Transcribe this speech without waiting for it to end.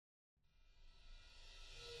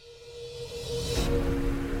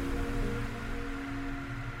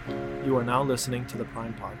are now listening to the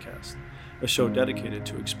Prime Podcast, a show dedicated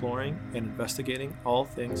to exploring and investigating all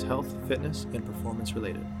things health, fitness, and performance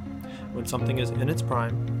related. When something is in its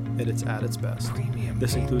prime and it's at its best,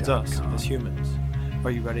 this includes us as humans.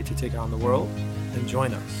 Are you ready to take on the world? And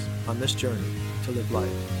join us on this journey to live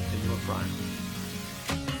life in your prime.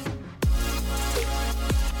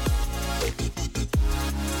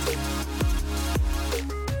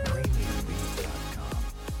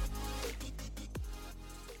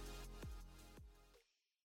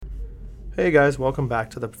 Hey guys, welcome back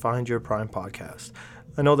to the Find Your Prime podcast.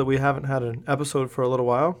 I know that we haven't had an episode for a little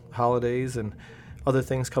while, holidays and other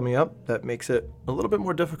things coming up that makes it a little bit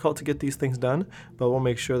more difficult to get these things done, but we'll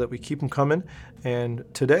make sure that we keep them coming. And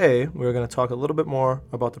today we're going to talk a little bit more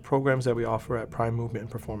about the programs that we offer at Prime Movement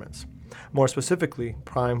and Performance, more specifically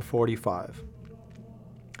Prime 45.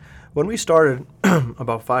 When we started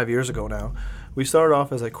about 5 years ago now, we started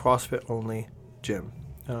off as a CrossFit only gym.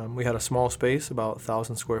 We had a small space, about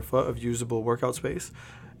 1,000 square foot of usable workout space,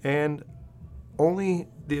 and only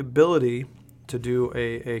the ability to do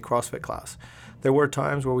a CrossFit class. There were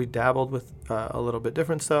times where we dabbled with a little bit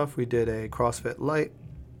different stuff. We did a CrossFit Light,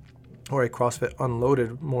 or a CrossFit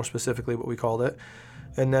Unloaded, more specifically what we called it.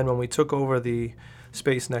 And then when we took over the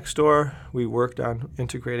space next door, we worked on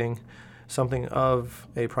integrating something of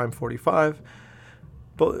a Prime 45.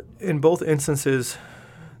 But in both instances,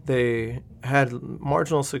 they had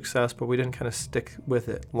marginal success, but we didn't kind of stick with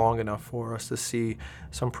it long enough for us to see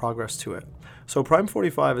some progress to it. So Prime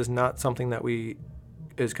 45 is not something that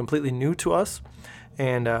is completely new to us,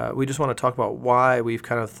 and we just want to talk about why we've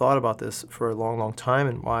kind of thought about this for a long, long time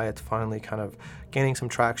and why it's finally kind of gaining some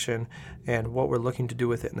traction and what we're looking to do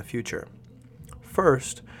with it in the future.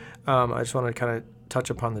 First, I just want to kind of touch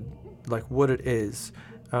upon what it is,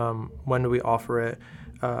 when do we offer it,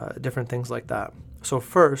 different things like that. So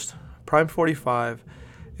first, Prime 45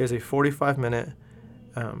 is a 45-minute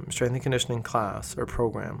strength and conditioning class or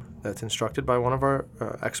program that's instructed by one of our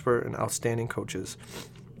expert and outstanding coaches.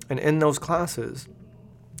 And in those classes,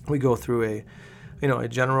 we go through a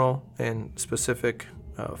general and specific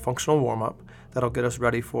functional warm-up that'll get us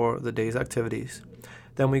ready for the day's activities.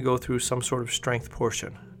 Then we go through some sort of strength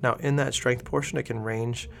portion. Now, in that strength portion, it can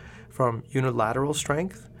range from unilateral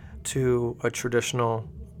strength to a traditional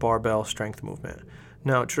barbell strength movement.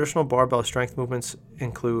 Now, traditional barbell strength movements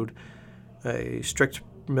include a strict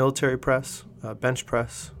military press, bench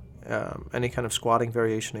press, any kind of squatting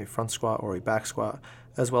variation, a front squat or a back squat,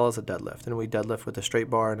 as well as a deadlift. And we deadlift with a straight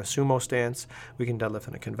bar in a sumo stance, we can deadlift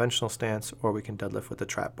in a conventional stance, or we can deadlift with a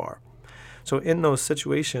trap bar. So in those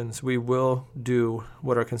situations, we will do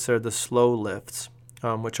what are considered the slow lifts,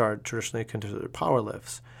 which are traditionally considered power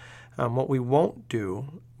lifts. What we won't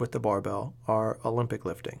do with the barbell are Olympic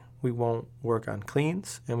lifting. We won't work on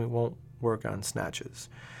cleans, and we won't work on snatches,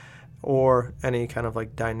 or any kind of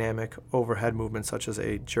like dynamic overhead movement such as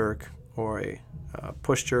a jerk or a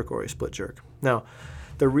push jerk or a split jerk. Now,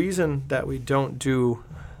 the reason that we don't do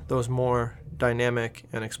those more dynamic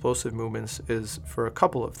and explosive movements is for a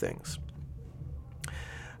couple of things.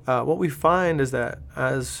 What we find is that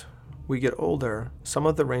as we get older, some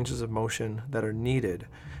of the ranges of motion that are needed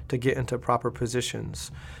to get into proper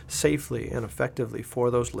positions safely and effectively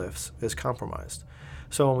for those lifts is compromised.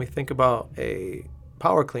 So when we think about a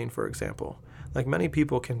power clean, for example, like many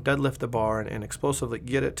people can deadlift the bar and explosively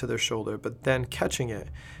get it to their shoulder, but then catching it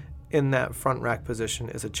in that front rack position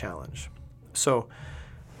is a challenge. So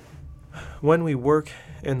when we work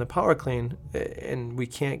in the power clean and we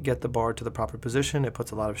can't get the bar to the proper position, it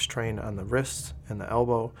puts a lot of strain on the wrist and the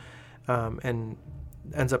elbow, and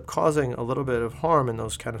ends up causing a little bit of harm in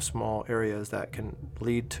those kind of small areas that can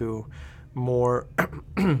lead to more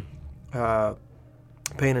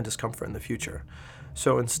pain and discomfort in the future.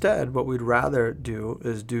 So instead, what we'd rather do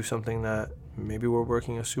is do something that maybe we're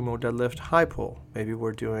working a sumo deadlift high pull, maybe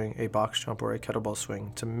we're doing a box jump or a kettlebell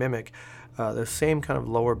swing to mimic the same kind of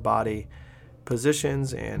lower body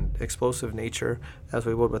positions and explosive nature as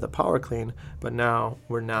we would with a power clean, but now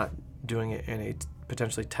we're not doing it in a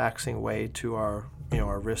potentially taxing way to our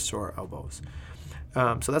wrists or our elbows.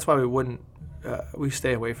 So that's why we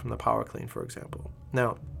stay away from the power clean, for example.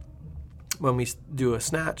 Now, when we do a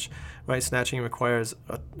snatch, right, snatching requires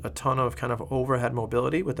a ton of kind of overhead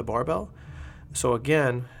mobility with the barbell. So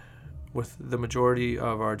again, with the majority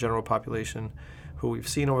of our general population who we've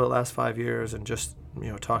seen over the last 5 years, and just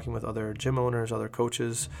talking with other gym owners, other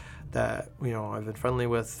coaches that I've been friendly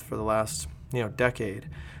with for the last decade,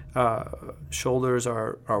 shoulders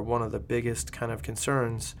are one of the biggest kind of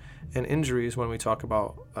concerns and injuries when we talk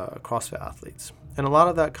about CrossFit athletes. And a lot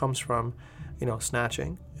of that comes from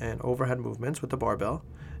snatching and overhead movements with the barbell,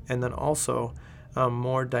 and then also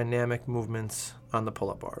more dynamic movements on the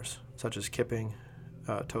pull-up bars, such as kipping,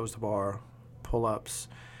 toes to bar, pull-ups,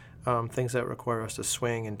 things that require us to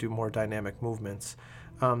swing and do more dynamic movements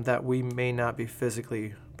that we may not be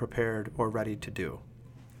physically prepared or ready to do.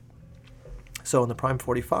 So in the Prime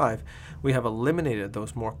 45, we have eliminated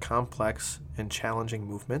those more complex and challenging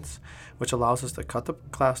movements, which allows us to cut the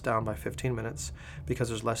class down by 15 minutes because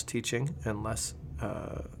there's less teaching and less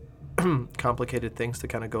complicated things to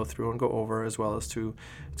kind of go through and go over, as well as to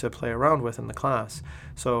play around with in the class.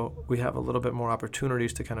 So we have a little bit more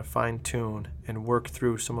opportunities to kind of fine tune and work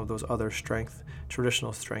through some of those other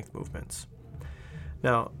traditional strength movements.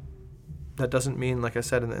 Now, that doesn't mean, like I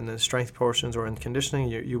said, in the strength portions or in conditioning,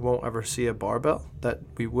 you won't ever see a barbell. That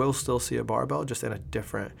we will still see a barbell, just in a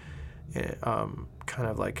different kind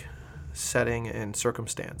of like setting and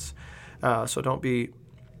circumstance. So don't be.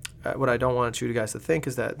 What I don't want you guys to think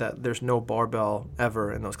is that there's no barbell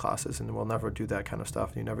ever in those classes, and we'll never do that kind of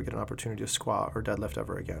stuff. You never get an opportunity to squat or deadlift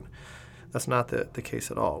ever again. That's not the case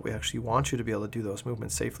at all. We actually want you to be able to do those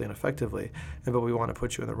movements safely and effectively, but we want to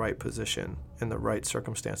put you in the right position, in the right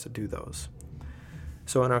circumstance to do those.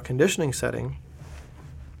 So in our conditioning setting,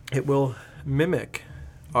 it will mimic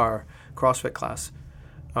our CrossFit class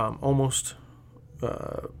almost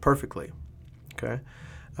perfectly, okay?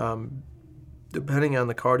 Depending on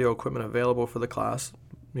the cardio equipment available for the class,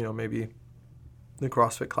 maybe the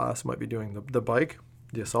CrossFit class might be doing the bike,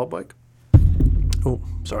 the assault bike. Oh,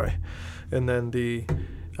 sorry. And then the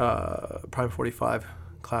Prime 45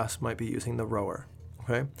 class might be using the rower,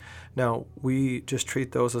 okay? Now, we just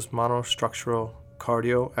treat those as monostructural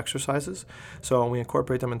cardio exercises. So when we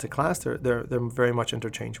incorporate them into class, they're very much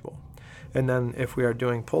interchangeable. And then if we are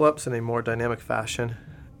doing pull-ups in a more dynamic fashion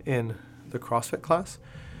in the CrossFit class,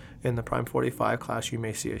 in the Prime 45 class, you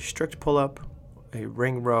may see a strict pull-up, a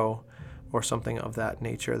ring row, or something of that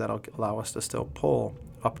nature that'll allow us to still pull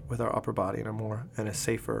up with our upper body in a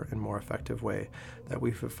safer and more effective way that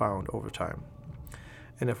we've found over time.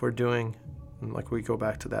 And if we're doing, like we go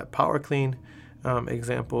back to that power clean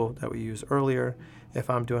example that we used earlier,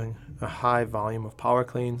 if I'm doing a high volume of power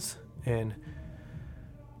cleans in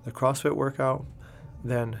the CrossFit workout,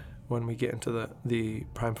 then when we get into the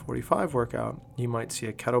Prime 45 workout, you might see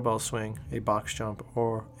a kettlebell swing, a box jump,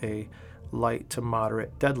 or a light to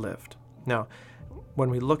moderate deadlift. Now, when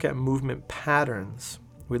we look at movement patterns,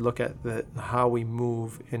 we look at how we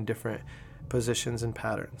move in different positions and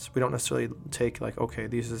patterns. We don't necessarily take okay,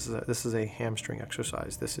 this is a hamstring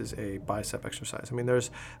exercise, this is a bicep exercise. I mean,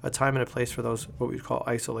 there's a time and a place for those, what we call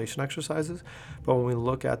isolation exercises. But when we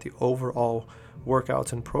look at the overall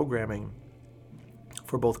workouts and programming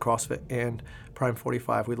for both CrossFit and Prime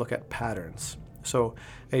 45, we look at patterns. So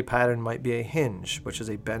a pattern might be a hinge, which is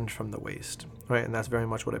a bend from the waist, right? And that's very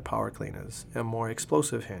much what a power clean is, a more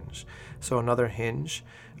explosive hinge. So another hinge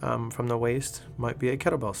from the waist might be a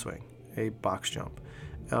kettlebell swing, a box jump,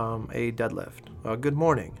 a deadlift, a good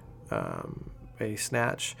morning, a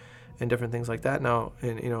snatch, and different things like that. Now,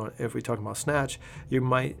 if we talk about snatch, you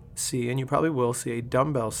might see, and you probably will see, a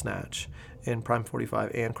dumbbell snatch in Prime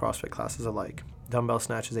 45 and CrossFit classes alike. Dumbbell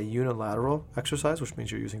snatch is a unilateral exercise, which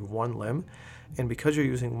means you're using one limb. And because you're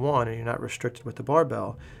using one and you're not restricted with the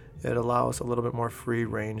barbell, it allows a little bit more free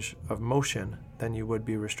range of motion than you would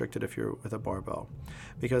be restricted if you're with a barbell.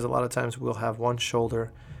 Because a lot of times we'll have one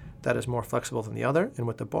shoulder that is more flexible than the other, and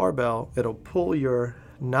with the barbell, it'll pull your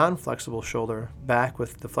non-flexible shoulder back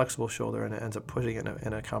with the flexible shoulder, and it ends up putting it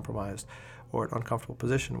in a compromised or an uncomfortable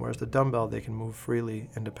position. Whereas the dumbbell, they can move freely,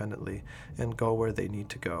 independently, and go where they need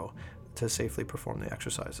to go to safely perform the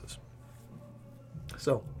exercises.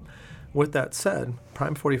 So, with that said,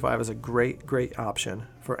 Prime 45 is a great option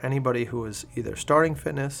for anybody who is either starting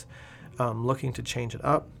fitness, looking to change it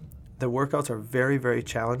up. The workouts are very, very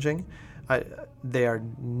challenging. They are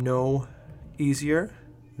no easier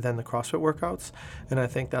than the CrossFit workouts, and I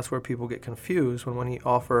think that's where people get confused when we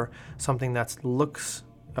offer something that looks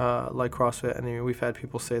like CrossFit. And we've had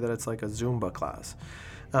people say that it's like a Zumba class.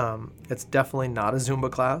 It's definitely not a Zumba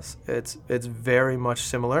class. It's very much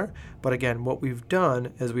similar, but again, what we've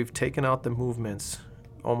done is we've taken out the movements,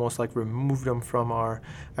 almost like removed them from our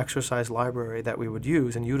exercise library that we would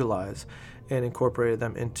use and utilize, and incorporated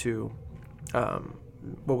them into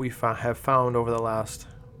what we have found over the last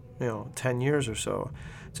 10 years or so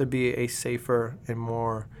to be a safer and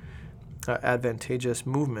more advantageous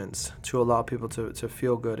movements to allow people to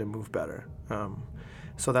feel good and move better.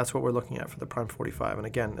 So that's what we're looking at for the Prime 45. And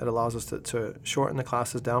again, it allows us to shorten the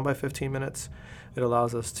classes down by 15 minutes. It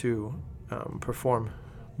allows us to perform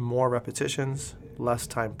more repetitions less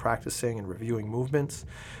time practicing and reviewing movements,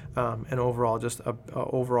 and overall just a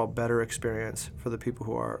overall better experience for the people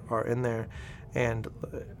who are in there. And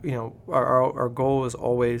our goal is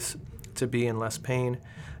always to be in less pain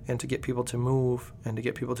and to get people to move and to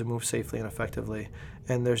get people to move safely and effectively.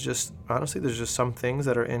 And there's just some things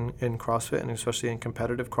that are in CrossFit, and especially in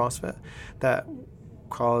competitive CrossFit, that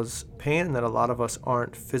cause pain that a lot of us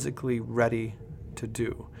aren't physically ready to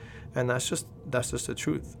do. And that's just the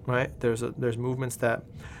truth, right? There's movements that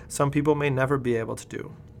some people may never be able to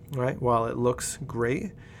do, right? While it looks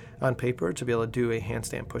great on paper to be able to do a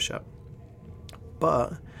handstand push-up,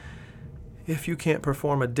 but if you can't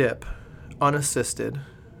perform a dip unassisted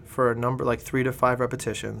for a number like 3 to 5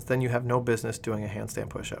 repetitions, then you have no business doing a handstand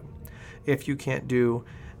push-up. If you can't do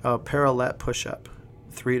a parallel push-up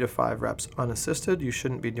 3 to 5 reps unassisted, you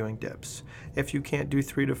shouldn't be doing dips. If you can't do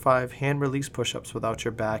 3 to 5 hand release push-ups without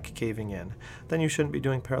your back caving in, then you shouldn't be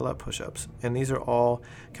doing parallel push-ups. And these are all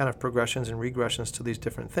kind of progressions and regressions to these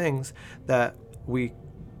different things that we,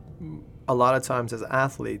 a lot of times as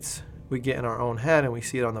athletes, we get in our own head and we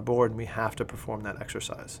see it on the board and we have to perform that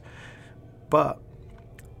exercise. But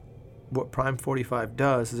what Prime 45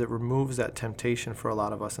 does is it removes that temptation for a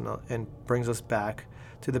lot of us and brings us back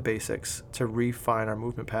to the basics, to refine our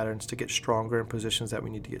movement patterns, to get stronger in positions that we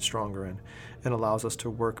need to get stronger in, and allows us to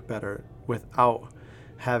work better without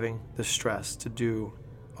having the stress to do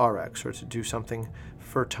RX or to do something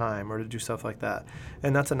for time or to do stuff like that.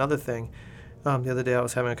 And that's another thing. The other day I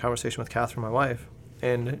was having a conversation with Catherine, my wife,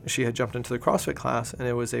 and she had jumped into the CrossFit class, and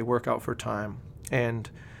it was a workout for time. And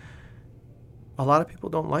a lot of people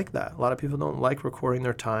don't like that. A lot of people don't like recording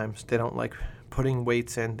their times. They don't like putting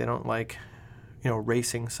weights in. They don't like,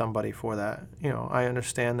 racing somebody for that. I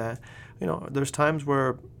understand that, there's times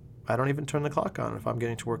where I don't even turn the clock on. If I'm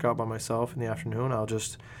getting to work out by myself in the afternoon, I'll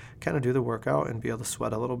just kind of do the workout and be able to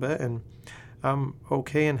sweat a little bit. And I'm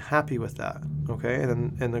okay and happy with that, okay?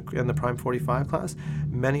 And then in the Prime 45 class,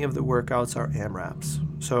 many of the workouts are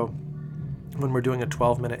AMRAPs. So when we're doing a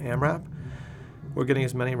 12-minute AMRAP, we're getting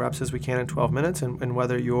as many reps as we can in 12 minutes. And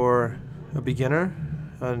whether you're a beginner,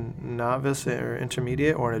 a novice or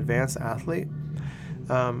intermediate, or an advanced athlete,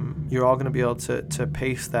 you're all going to be able to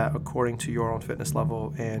pace that according to your own fitness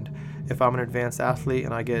level. And if I'm an advanced athlete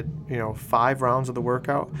and I get 5 rounds of the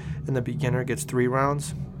workout and the beginner gets 3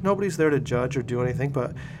 rounds, nobody's there to judge or do anything.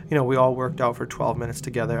 But we all worked out for 12 minutes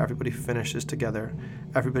together. Everybody finishes together.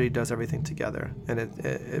 Everybody does everything together, and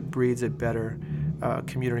it breeds a better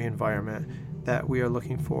community environment that we are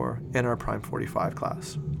looking for in our Prime 45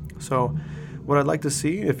 class. So what I'd like to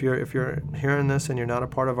see, if you're hearing this and you're not a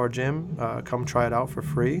part of our gym, come try it out for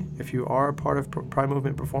free. If you are a part of Prime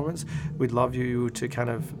Movement Performance, we'd love you to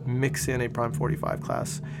kind of mix in a Prime 45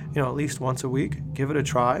 class, at least once a week. Give it a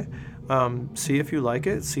try. See if you like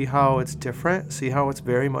it. See how it's different. See how it's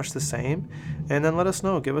very much the same. And then let us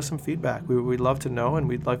know. Give us some feedback. We'd love to know, and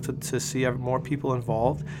we'd like to see more people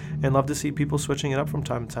involved, and love to see people switching it up from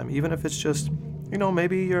time to time, even if it's just,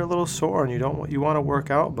 maybe you're a little sore and you want to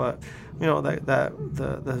work out, but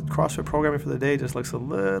the CrossFit programming for the day just looks a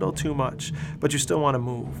little too much, but you still want to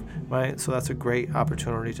move, right? So that's a great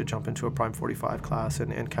opportunity to jump into a Prime 45 class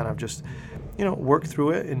and kind of just, work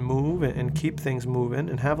through it and move and keep things moving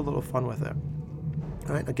and have a little fun with it.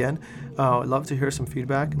 All right, again, I'd love to hear some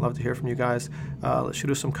feedback. I'd love to hear from you guys.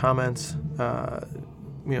 Shoot us some comments.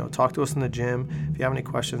 Talk to us in the gym. If you have any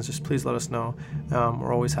questions, just please let us know.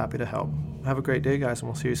 We're always happy to help. Have a great day, guys, and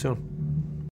we'll see you soon.